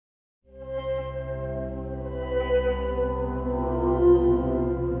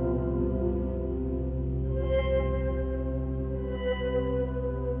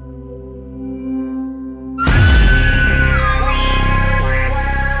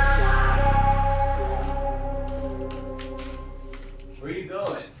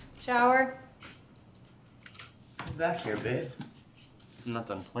back here, babe. I'm not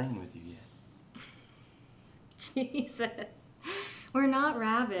done playing with you yet. Jesus. We're not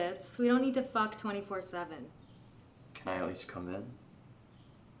rabbits. We don't need to fuck 24/7. Can I at least come in?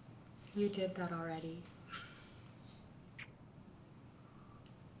 You did that already.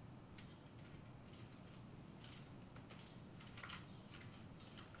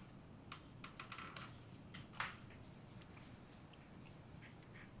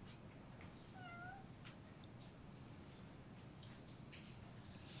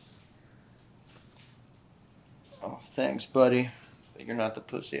 Oh, thanks, buddy. But you're not the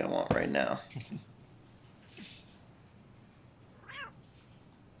pussy I want right now.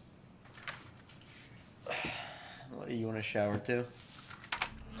 What, do you want to shower too?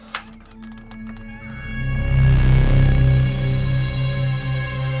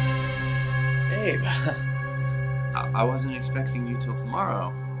 Babe, I wasn't expecting you till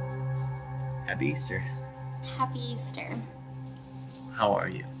tomorrow. Happy Easter. Happy Easter. How are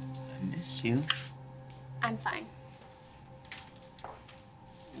you? I miss you. I'm fine.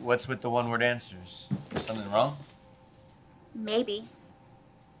 What's with the one-word answers? Is something wrong? Maybe.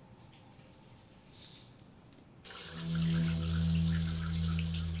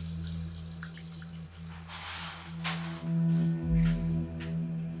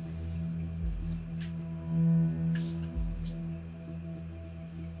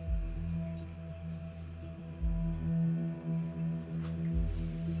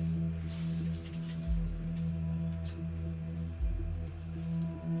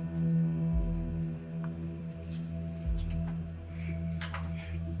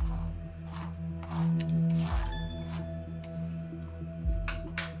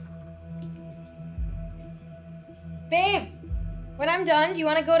 Babe, when I'm done, do you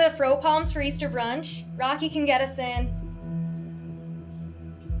want to go to Fro Palms for Easter brunch? Rocky can get us in.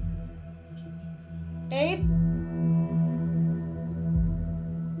 Babe?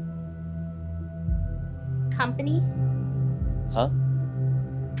 Company? Huh?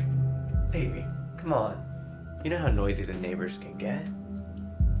 Baby, come on. You know how noisy the neighbors can get.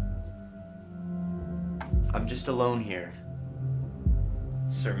 I'm just alone here.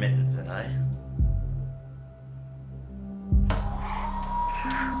 Sir Mittens and I.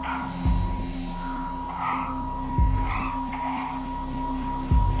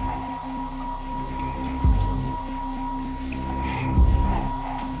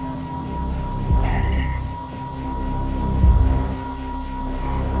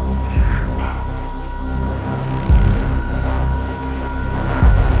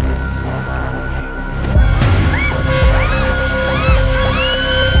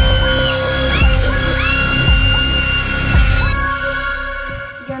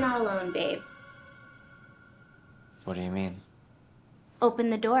 What do you mean? Open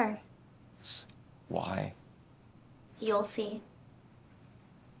the door. Why? You'll see.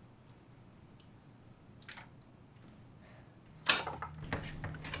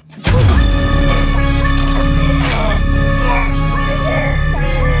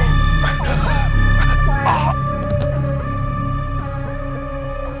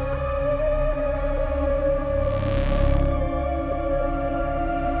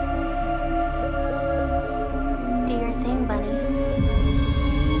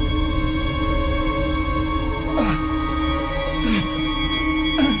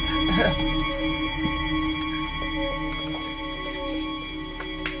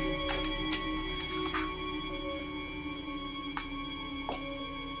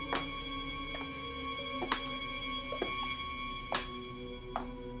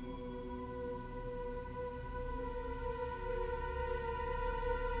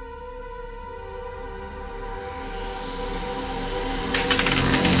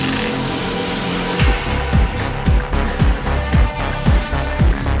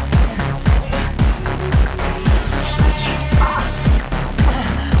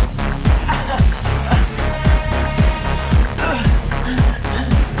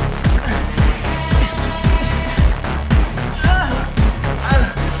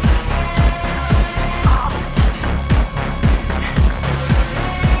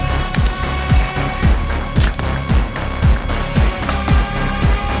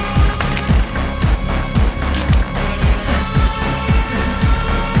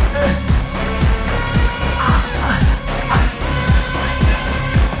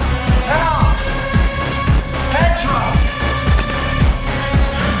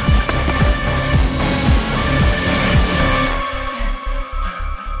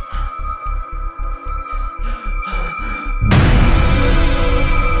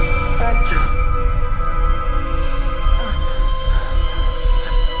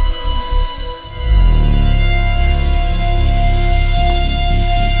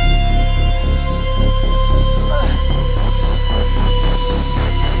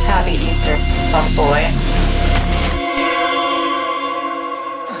 Easter, fuckboy.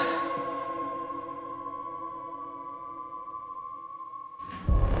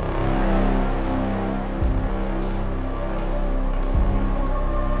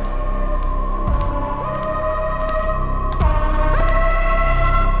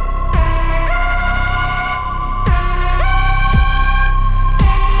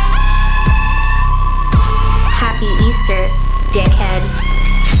 Happy Easter, dickhead.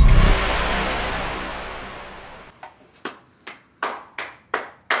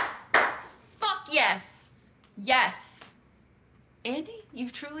 Fuck yes! Yes! Andy,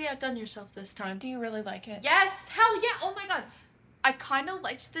 you've truly outdone yourself this time. Do you really like it? Yes! Hell yeah! Oh my god. I kinda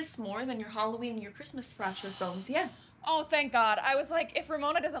liked this more than your Halloween and your Christmas slasher films, yeah. Oh, thank God. I was like, if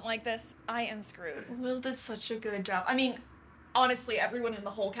Ramona doesn't like this, I am screwed. Will did such a good job. I mean, honestly, everyone in the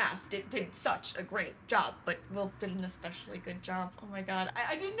whole cast did such a great job, but Will did an especially good job. Oh my god.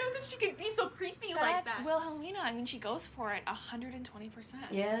 I didn't know that she could be so creepy like that. That's Wilhelmina. I mean, she goes for it 120%.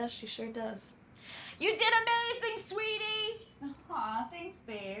 Yeah, she sure does. You did amazing, sweetie! Aw, thanks,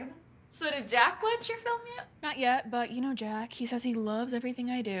 babe. So did Jack watch your film yet? Not yet, but you know Jack. He says he loves everything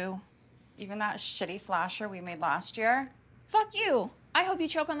I do. Even that shitty slasher we made last year? Fuck you. I hope you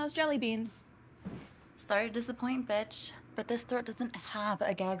choke on those jelly beans. Sorry to disappoint, bitch, but this throat doesn't have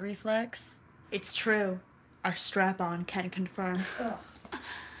a gag reflex. It's true. Our strap-on can confirm.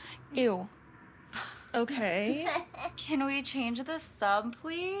 Ew. Okay. Can we change the sub,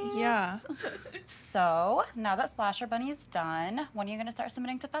 please? Yeah. So, now that Slasher Bunny is done, when are you gonna start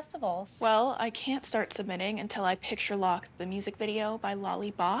submitting to festivals? Well, I can't start submitting until I picture lock the music video by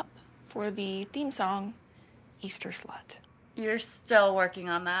Lollybop for the theme song, Easter Slut. You're still working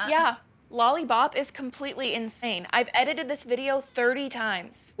on that? Yeah. Lollybop is completely insane. I've edited this video 30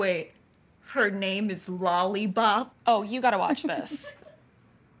 times. Wait, her name is Lollybop? Oh, you gotta watch this.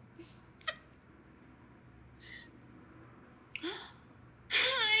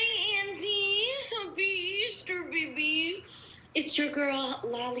 Hi, Andy. Happy Easter, baby. It's your girl,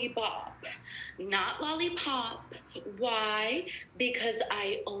 Lollybop. Not Lollipop. Why? Because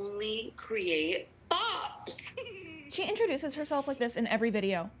I only create bops. She introduces herself like this in every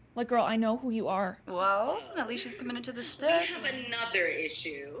video. Like, girl, I know who you are. Well, at least she's committed to the We shtick. have another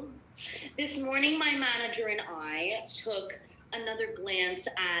issue. This morning, my manager and I took another glance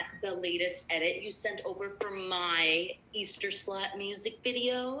at the latest edit you sent over for my Easter Slut music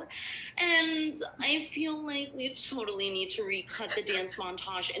video. And I feel like we totally need to recut the dance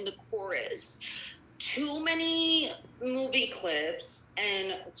montage in the chorus. Too many movie clips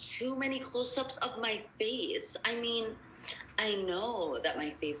and too many close-ups of my face. I mean, I know that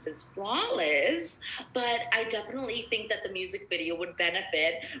my face is flawless, but I definitely think that the music video would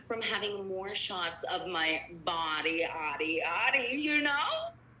benefit from having more shots of my body, you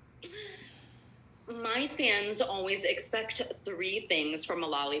know? My fans always expect 3 things from a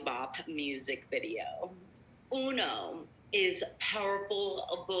Lollybop music video. Uno is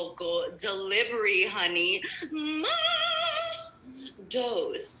powerful vocal delivery, honey.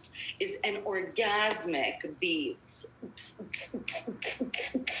 Dos is an orgasmic beat.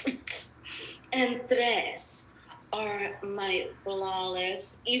 And tres are my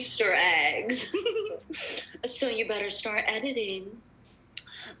flawless Easter eggs. So you better start editing.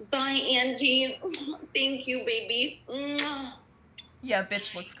 Bye, Andy. Thank you, baby. Yeah,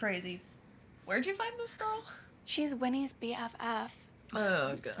 bitch looks crazy. Where'd you find this girl? She's Winnie's BFF.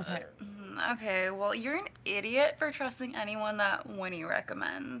 Oh, God. Okay, well, you're an idiot for trusting anyone that Winnie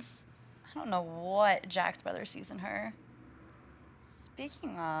recommends. I don't know what Jack's brother sees in her.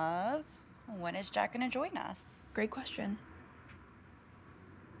 Speaking of, when is Jack gonna join us? Great question.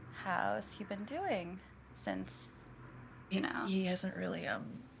 How's he been doing since, you know? He hasn't really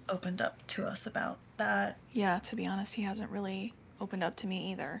opened up to us about that. Yeah, to be honest, he hasn't really opened up to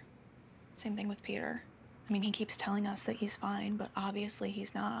me either. Same thing with Peter. I mean, he keeps telling us that he's fine, but obviously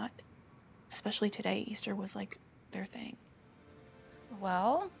he's not. Especially today, Easter was like their thing.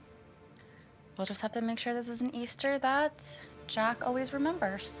 Well, we'll just have to make sure this is an Easter that Jack always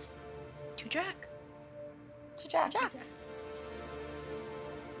remembers. To Jack. To Jack. Jack.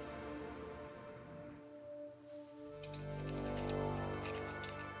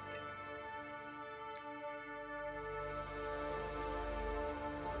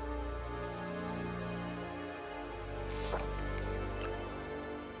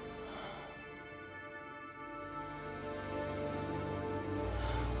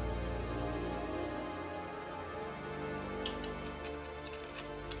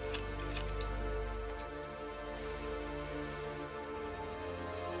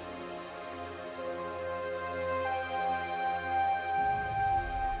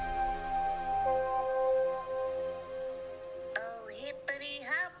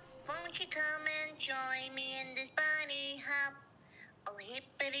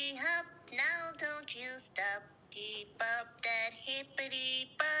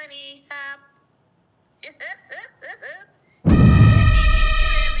 everybody.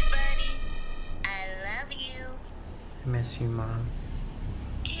 I love you. I miss you, Mom.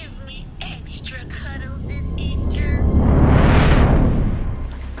 Give me extra cuddles this Easter.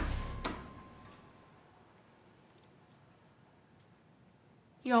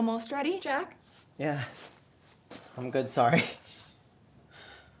 You almost ready, Jack? Yeah. I'm good, sorry.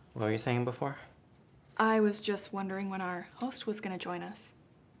 What were you saying before? I was just wondering when our host was gonna join us.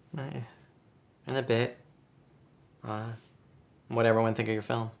 In a bit. What'd everyone think of your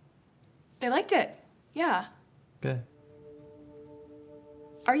film? They liked it. Yeah. Good.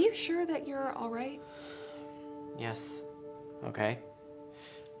 Are you sure that you're all right? Yes. Okay.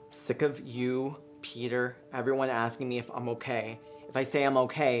 I'm sick of you, Peter, everyone asking me if I'm okay. If I say I'm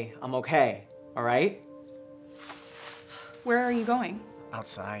okay, all right? Where are you going?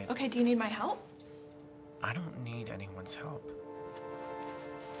 Outside. Okay, do you need my help? I don't need anyone's help.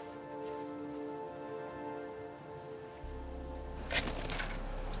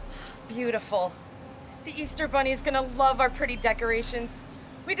 Beautiful. The Easter Bunny's gonna love our pretty decorations.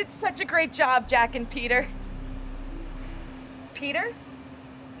 We did such a great job, Jack and Peter. Peter?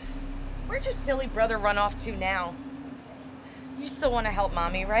 Where'd your silly brother run off to now? You still want to help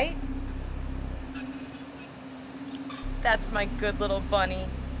Mommy, right? That's my good little bunny.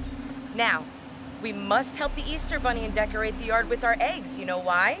 Now, we must help the Easter Bunny and decorate the yard with our eggs. You know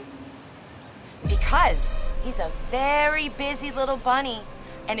why? Because he's a very busy little bunny,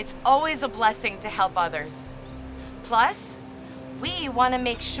 and it's always a blessing to help others. Plus, we want to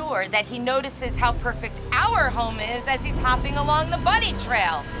make sure that he notices how perfect our home is as he's hopping along the bunny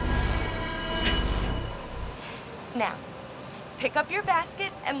trail. Now, pick up your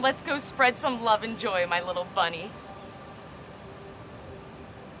basket and let's go spread some love and joy, my little bunny.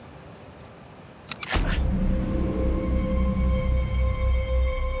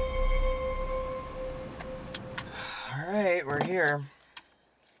 All right, we're here.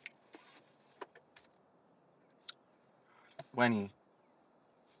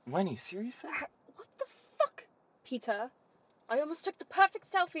 Wenny, seriously? What the fuck? Peter, I almost took the perfect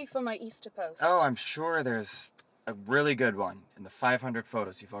selfie for my Easter post. Oh, I'm sure there's a really good one in the 500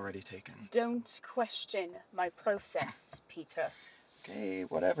 photos you've already taken. Don't question my process, Peter. Okay,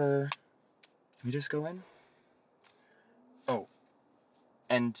 whatever. Can we just go in? Oh,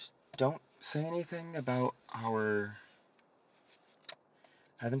 and don't say anything about our...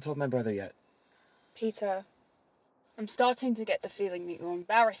 I haven't told my brother yet. Peter, I'm starting to get the feeling that you're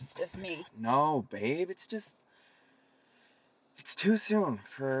embarrassed of me. No, babe, it's just... It's too soon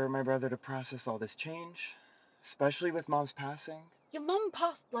for my brother to process all this change, especially with Mom's passing. Your mum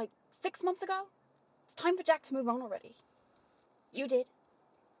passed like 6 months ago. It's time for Jack to move on already. You did.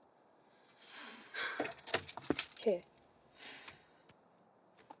 Here.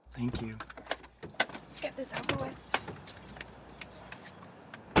 Thank you. Let's get this over with.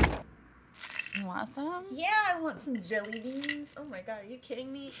 You want some? Yeah, I want some jelly beans. Oh my god, are you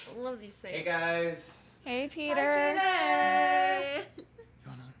kidding me? I love these things. Hey, guys. Hey, Peter. Hey.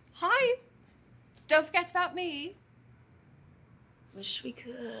 Hi. Don't forget about me. Wish we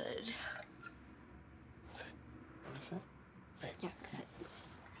could. Sit. Wanna sit? Right. Yeah, sit.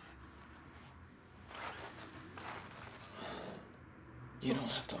 You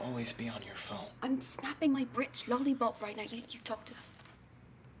don't have to always be on your phone. I'm snapping my Britch lollipop right now. You talk to them.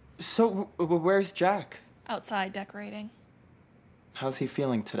 So, where's Jack? Outside decorating. How's he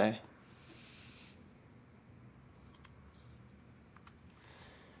feeling today?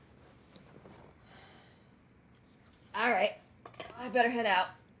 All right, I better head out.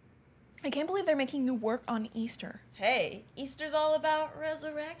 I can't believe they're making you work on Easter. Hey, Easter's all about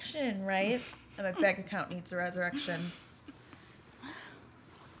resurrection, right? And my bank account needs a resurrection.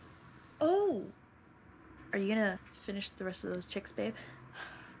 Oh, are you gonna finish the rest of those chicks, babe?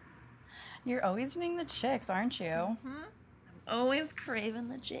 You're always doing the chicks, aren't you? I'm always craving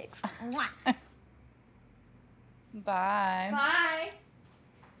the chicks. Bye. Bye.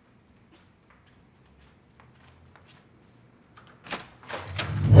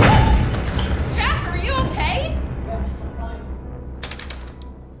 Jack, are you okay?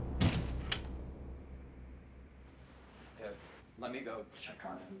 Good. Let me go check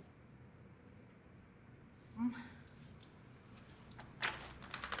on him.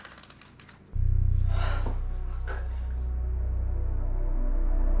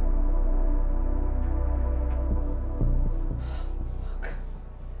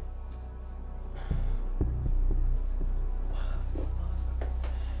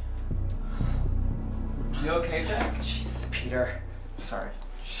 You okay, Jack? Jesus, Peter. Sorry.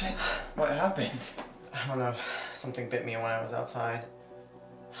 Shit. What happened? I don't know. Something bit me when I was outside.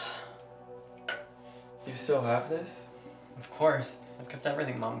 You still have this? Of course. I've kept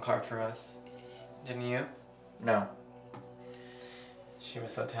everything Mom carved for us. Didn't you? No. She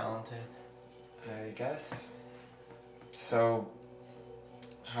was so talented. I guess. So,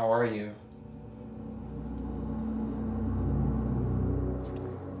 how are you?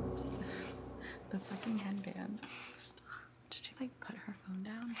 The fucking headband. Did she like put her phone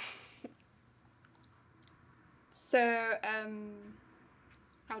down? So,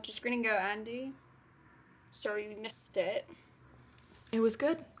 how'd your screening go, Andy? Sorry we missed it. It was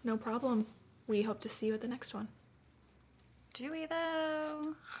good. No problem. We hope to see you at the next one. Do we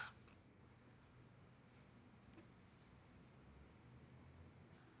though?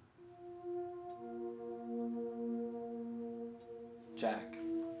 Jack.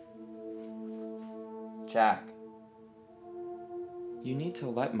 Jack. You need to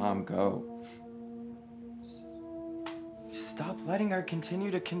let Mom go. Stop letting her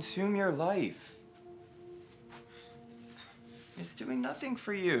continue to consume your life. It's doing nothing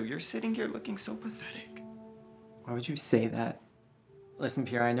for you. You're sitting here looking so pathetic. Why would you say that? Listen,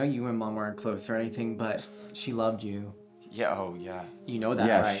 Pierre, I know you and Mom weren't close or anything, but she loved you. Yeah, oh yeah. You know that,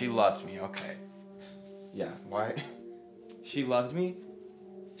 yeah, right? Yeah, she loved me, okay. Yeah, why? She loved me?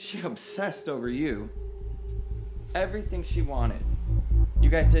 She obsessed over you. Everything she wanted. You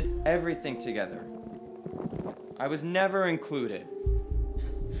guys did everything together. I was never included.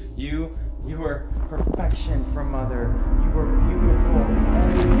 You were perfection for Mother. You were beautiful.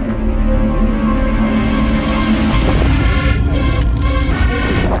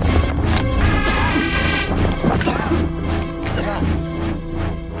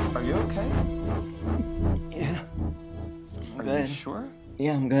 Are you okay? Yeah. Are Good. you sure?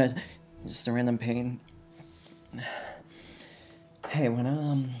 Yeah, I'm good. Just a random pain. Hey, why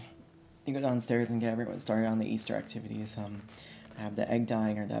don't you go downstairs and get everyone started on the Easter activities? I have the egg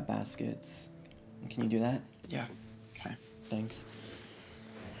dyeing or dye baskets. Can you do that? Yeah. Okay. Thanks.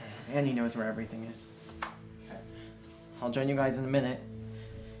 Andy knows where everything is. Okay. I'll join you guys in a minute.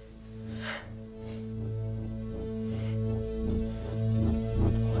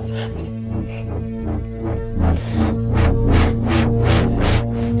 What's happening?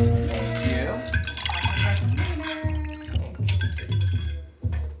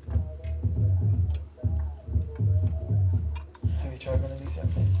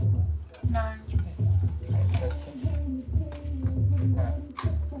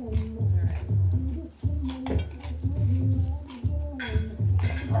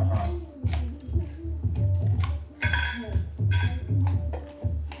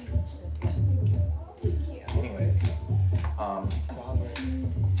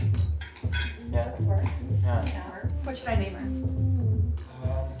 What should I name her?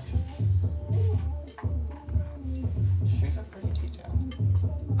 She's a pretty detailed.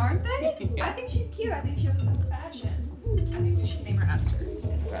 Aren't they? Yeah. I think she's cute. I think she has a sense of fashion. I think we should name her Esther.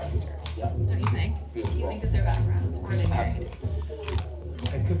 Esther. Yep. Don't you think? You think that they're best friends? Or are they married?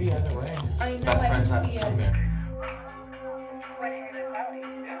 It could be either way. I know, Best I friends can have see to it. be married. What hair does Halley?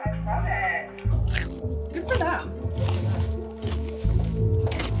 I love it. Good for them.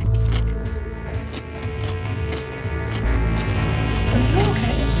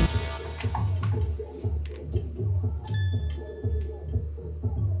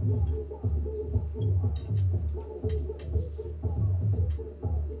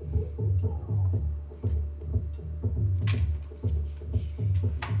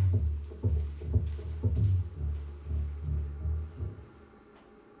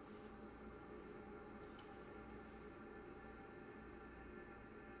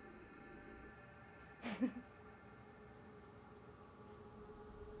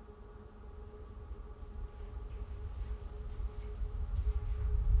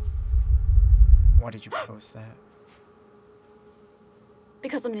 Why did you post that?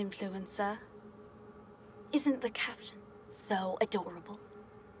 Because I'm an influencer. Isn't the caption so adorable?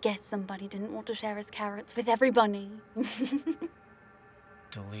 Guess somebody didn't want to share his carrots with everybody.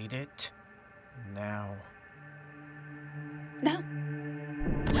 Delete it now. No.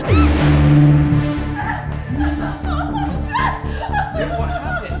 What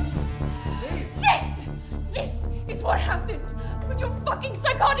happened? This is what happened. What your fucking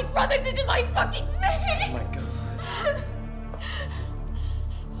psychotic brother did to my fucking face. Oh my god.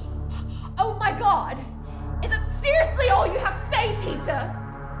 Oh my god. Is that seriously all you have to say, Peter?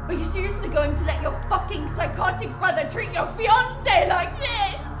 Are you seriously going to let your fucking psychotic brother treat your fiancé like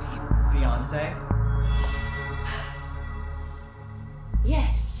this? Fiancé?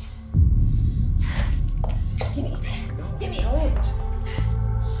 Yes. Give me it. No, Give me don't. it.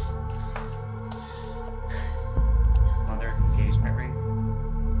 Mother's engagement ring?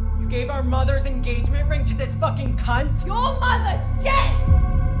 You gave our mother's engagement ring to this fucking cunt? Your mother's dead!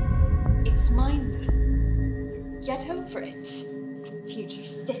 It's mine now. Get over it. Future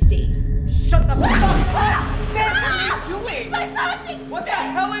sissy. Shut the fuck up! What are you doing? Psychotic! What the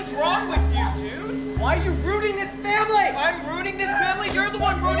hell is wrong with you, dude? Why are you rooting this family? I'm rooting this family? You're the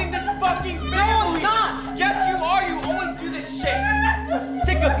one rooting this fucking family! No, I'm not! Yes, you are! You always do this shit! I'm so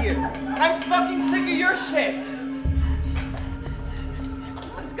sick of you! I'm fucking sick of your shit!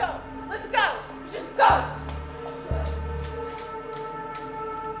 Let's go! Let's go! Just go!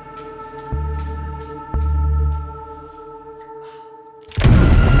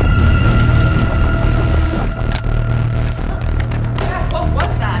 What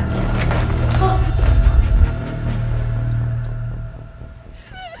was that?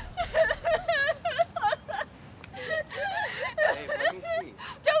 Hey, let me see.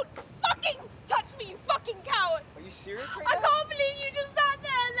 Don't fucking touch me, you fucking coward! Are you serious right I now? can't believe you just sat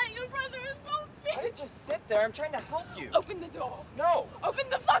there and let your brother assault me! I didn't just sit there. I'm trying to help you. Open the door! No! Open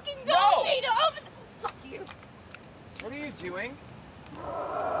the fucking door, No! Peter! Open the... Fuck you! What are you doing?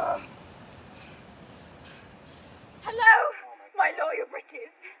 Hello, my loyal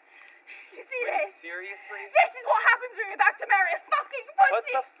British. You see Wait, this? seriously? This is what happens when you're about to marry a fucking pussy. Put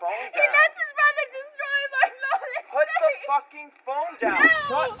the phone He down. lets his brother destroy my flawless Put the face. fucking phone down. No!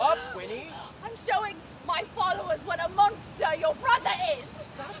 Shut up, Winnie. I'm showing my followers what a monster your brother is.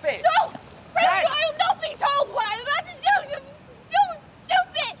 Stop it. No! Really, Yes. I will not be told what I'm about to do. You're so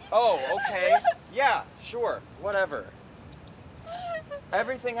stupid. Oh, okay. Yeah, sure. Whatever.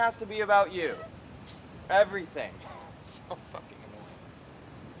 Everything has to be about you. Everything. So fucking annoying.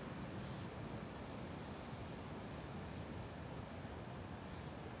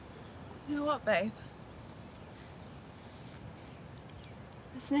 You know what, babe?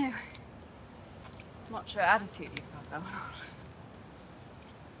 This new macho attitude you've got, though.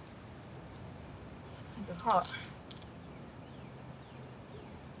 It's kind of hot.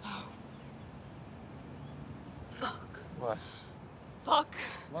 Oh. Fuck. What? Fuck.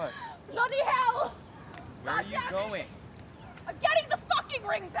 What? Bloody hell. Where are you going? I'm getting the fucking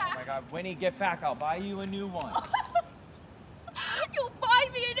ring Oh back. my god, Winnie, get back. I'll buy you a new one. You'll buy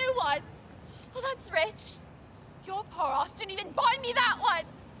me a new one. Oh, that's rich. Your poor ass didn't even buy me that one.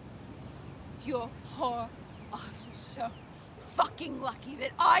 Your poor ass is so fucking lucky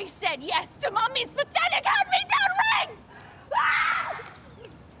that I said yes to Mummy's pathetic hand-me-down ring! Ah!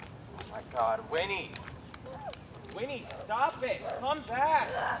 Oh my god, Winnie. Winnie, stop it. Come back.